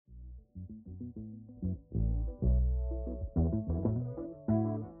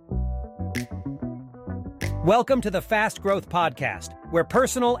Welcome to the Fast Growth Podcast, where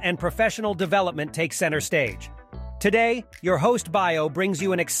personal and professional development take center stage. Today, your host Bayo brings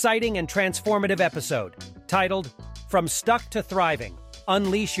you an exciting and transformative episode titled, From Stuck to Thriving,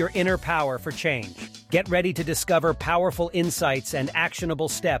 Unleash Your Inner Power for Change. Get ready to discover powerful insights and actionable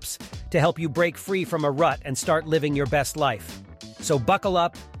steps to help you break free from a rut and start living your best life. So buckle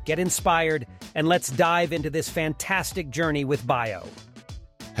up, get inspired, and let's dive into this fantastic journey with Bayo.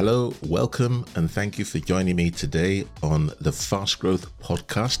 Hello, welcome, and thank you for joining me today on the Fast Growth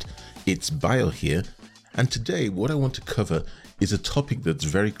Podcast. It's Bayo here, and today what I want to cover is a topic that's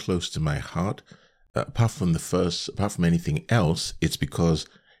very close to my heart. Apart from anything else, it's because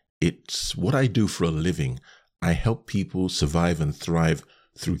it's what I do for a living. I help people survive and thrive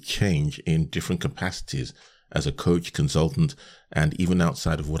through change in different capacities as a coach, consultant, and even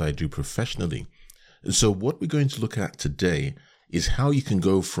outside of what I do professionally. And so what we're going to look at today is how you can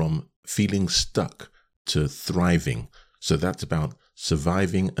go from feeling stuck to thriving. So that's about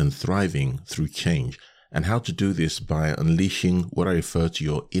surviving and thriving through change, and how to do this by unleashing what I refer to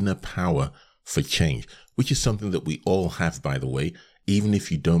your inner power for change, which is something that we all have, by the way, even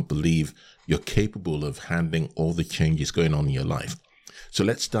if you don't believe you're capable of handling all the changes going on in your life. So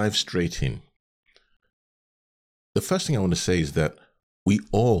let's dive straight in. The first thing I want to say is that we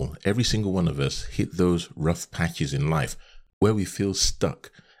all, every single one of us, hit those rough patches in life where we feel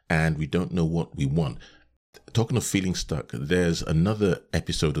stuck and we don't know what we want. Talking of feeling stuck, there's another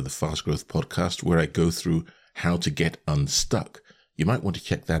episode of the Fast Growth Podcast where I go through how to get unstuck. You might want to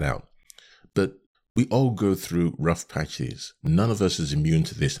check that out. But we all go through rough patches. None of us is immune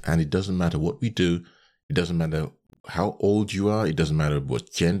to this, and it doesn't matter what we do. It doesn't matter how old you are. It doesn't matter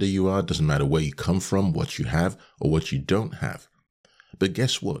what gender you are. It doesn't matter where you come from, what you have, or what you don't have. But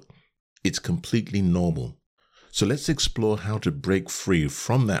guess what? It's completely normal. So let's explore how to break free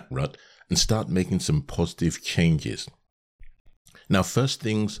from that rut and start making some positive changes. Now, first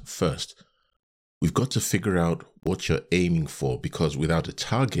things first, we've got to figure out what you're aiming for, because without a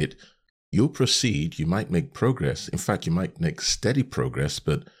target, you'll proceed, you might make progress. In fact, you might make steady progress,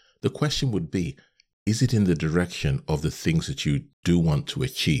 but the question would be, is it in the direction of the things that you do want to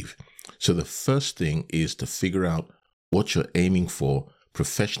achieve? So the first thing is to figure out what you're aiming for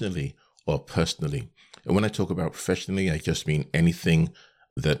professionally or personally. And when I talk about professionally, I just mean anything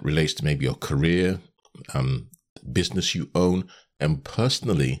that relates to maybe your career, business you own, and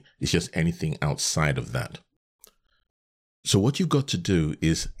personally, it's just anything outside of that. So what you've got to do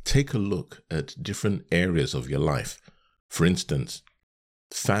is take a look at different areas of your life. For instance,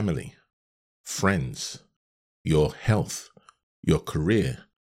 family, friends, your health, your career,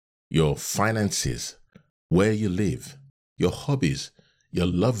 your finances, where you live, your hobbies, your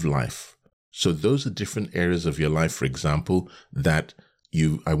love life. So those are different areas of your life, for example, that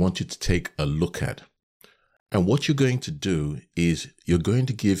I want you to take a look at. And what you're going to do is you're going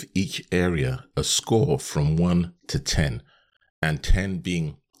to give each area a score from 1 to 10, and 10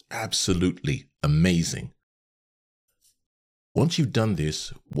 being absolutely amazing. Once you've done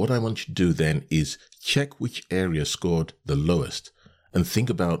this, what I want you to do then is check which area scored the lowest and think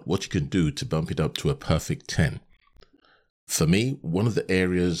about what you can do to bump it up to a perfect 10. For me, one of the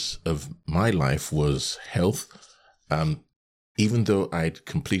areas of my life was health. Even though I'd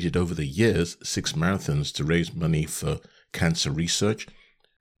completed over the years 6 marathons to raise money for cancer research,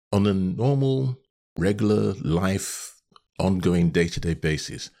 on a normal, regular life, ongoing day-to-day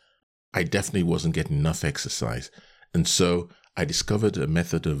basis, I definitely wasn't getting enough exercise. And so I discovered a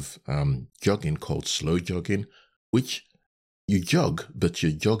method of jogging called slow jogging, which you jog, but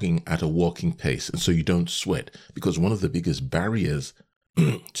you're jogging at a walking pace, and so you don't sweat. Because one of the biggest barriers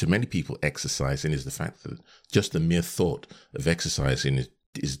to many people exercising is the fact that just the mere thought of exercising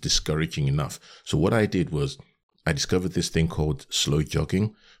is discouraging enough. So what I did was I discovered this thing called slow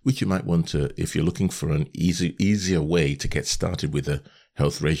jogging, which you might want to, if you're looking for an easier way to get started with a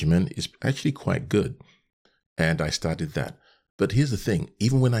health regimen, is actually quite good. And I started that. But here's the thing,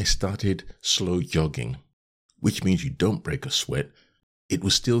 even when I started slow jogging, which means you don't break a sweat, it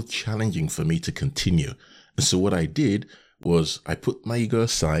was still challenging for me to continue. And so what I did was I put my ego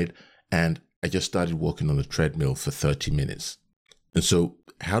aside and I just started walking on the treadmill for 30 minutes. And so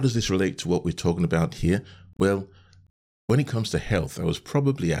how does this relate to what we're talking about here? Well, when it comes to health, I was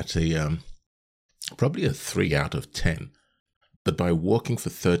probably at a 3 out of 10. But by walking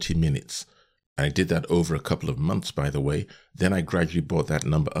for 30 minutes, and I did that over a couple of months, by the way, then I gradually brought that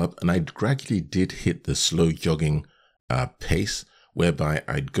number up, and I gradually did hit the slow jogging pace, whereby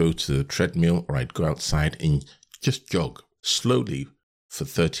I'd go to the treadmill or I'd go outside and just jog slowly for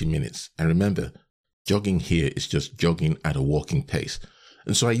 30 minutes. And remember, jogging here is just jogging at a walking pace.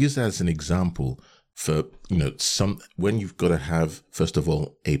 And so I use that as an example for, when you've got to have, first of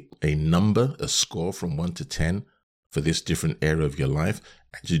all, a number, a score from 1 to 10 for this different area of your life.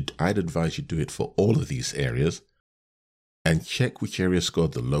 I'd advise you do it for all of these areas and check which area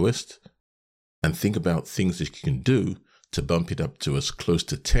scored the lowest and think about things that you can do to bump it up to as close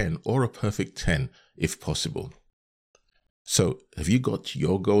to 10 or a perfect 10 if possible. So have you got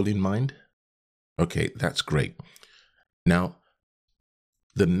your goal in mind? Okay, that's great. Now,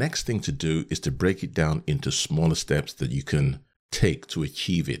 the next thing to do is to break it down into smaller steps that you can take to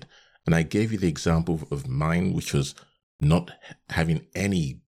achieve it. And I gave you the example of mine, which was not having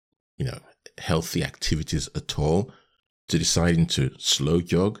any, healthy activities at all, to deciding to slow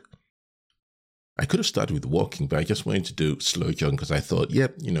jog. I could have started with walking, but I just wanted to do slow jogging because I thought,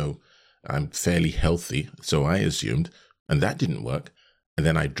 I'm fairly healthy. So I assumed, and that didn't work. And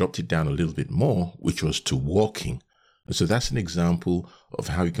then I dropped it down a little bit more, which was to walking. And so that's an example of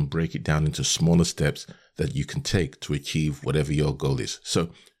how you can break it down into smaller steps that you can take to achieve whatever your goal is.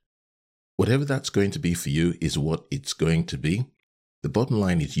 So whatever that's going to be for you is what it's going to be. The bottom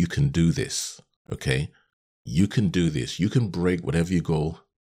line is you can do this, okay? You can do this. You can break whatever your goal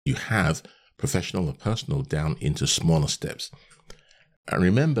you have, professional or personal, down into smaller steps. And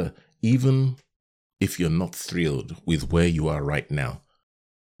remember, even if you're not thrilled with where you are right now,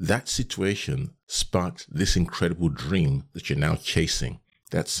 that situation sparked this incredible dream that you're now chasing.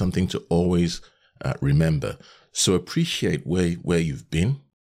 That's something to always remember. So appreciate where you've been,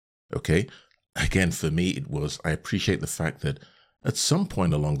 okay? Again, for me, I appreciate the fact that at some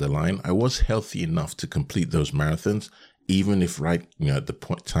point along the line, I was healthy enough to complete those marathons, even if at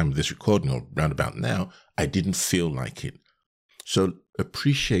the time of this recording or round about now, I didn't feel like it. So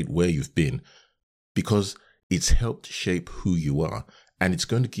appreciate where you've been because it's helped shape who you are. And it's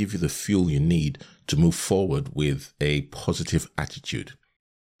going to give you the fuel you need to move forward with a positive attitude.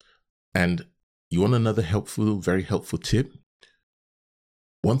 And you want another very helpful tip?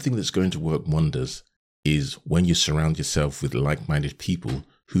 One thing that's going to work wonders is when you surround yourself with like-minded people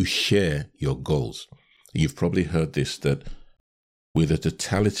who share your goals. You've probably heard this, that with a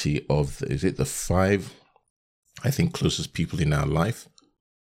totality of, the 5, closest people in our life?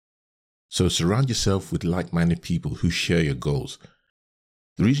 So surround yourself with like-minded people who share your goals.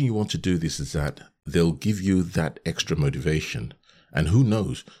 The reason you want to do this is that they'll give you that extra motivation. And who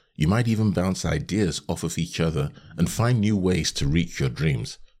knows, you might even bounce ideas off of each other and find new ways to reach your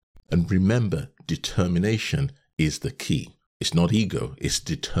dreams. And remember, determination is the key. It's not ego, it's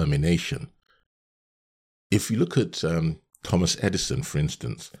determination. If you look at Thomas Edison, for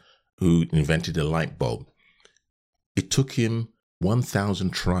instance, who invented a light bulb, it took him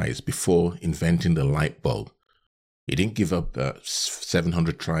 1,000 tries before inventing the light bulb. He didn't give up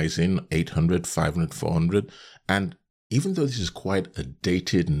 700 tries in, 800, 500, 400. And even though this is quite a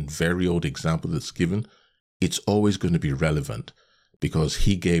dated and very old example that's given, it's always going to be relevant because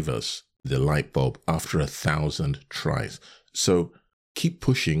he gave us the light bulb after 1,000 tries. So keep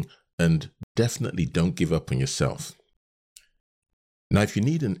pushing and definitely don't give up on yourself. Now, if you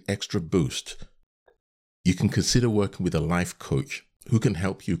need an extra boost, you can consider working with a life coach who can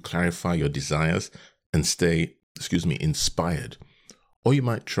help you clarify your desires and stay inspired. Or you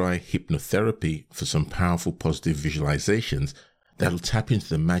might try hypnotherapy for some powerful positive visualizations that'll tap into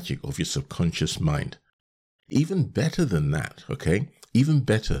the magic of your subconscious mind. Even better than that, okay? Even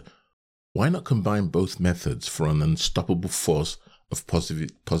better, why not combine both methods for an unstoppable force of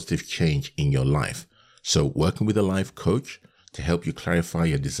positive change in your life? So working with a life coach to help you clarify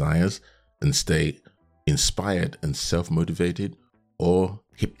your desires and stay inspired and self-motivated, or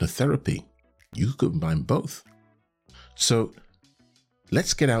hypnotherapy. You could combine both. So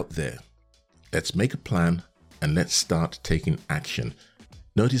let's get out there. Let's make a plan and let's start taking action.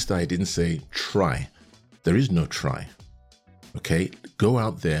 Notice that I didn't say try. There is no try. Okay? Go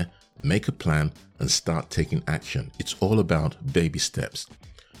out there, make a plan, and start taking action. It's all about baby steps.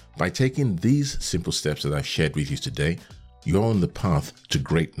 By taking these simple steps that I've shared with you today, you're on the path to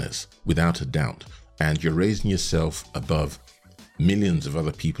greatness without a doubt. And you're raising yourself above millions of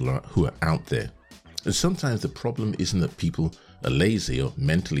other people who are out there. And sometimes the problem isn't that people are lazy or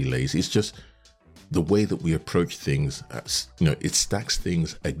mentally lazy. It's just the way that we approach things. It stacks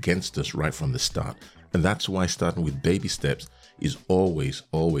things against us right from the start. And that's why starting with baby steps is always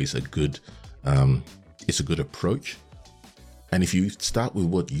a good, it's a good approach. And if you start with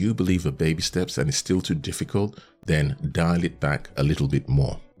what you believe are baby steps and it's still too difficult, then dial it back a little bit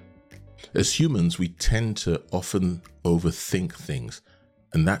more. As humans, we tend to often overthink things,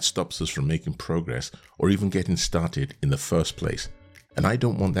 and that stops us from making progress or even getting started in the first place. And I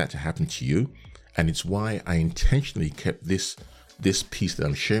don't want that to happen to you. And it's why I intentionally kept this piece that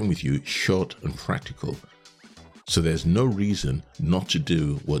I'm sharing with you short and practical. So there's no reason not to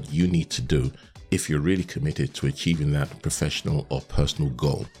do what you need to do if you're really committed to achieving that professional or personal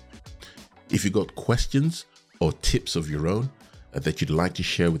goal. If you've got questions or tips of your own that you'd like to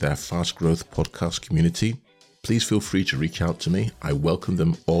share with our Fast Growth podcast community, please feel free to reach out to me. I welcome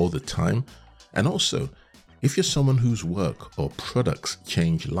them all the time. And also, if you're someone whose work or products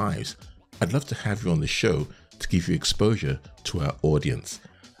change lives, I'd love to have you on the show to give you exposure to our audience.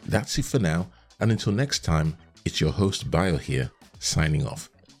 That's it for now. And until next time, it's your host Bayo here, signing off.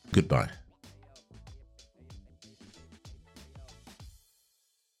 Goodbye.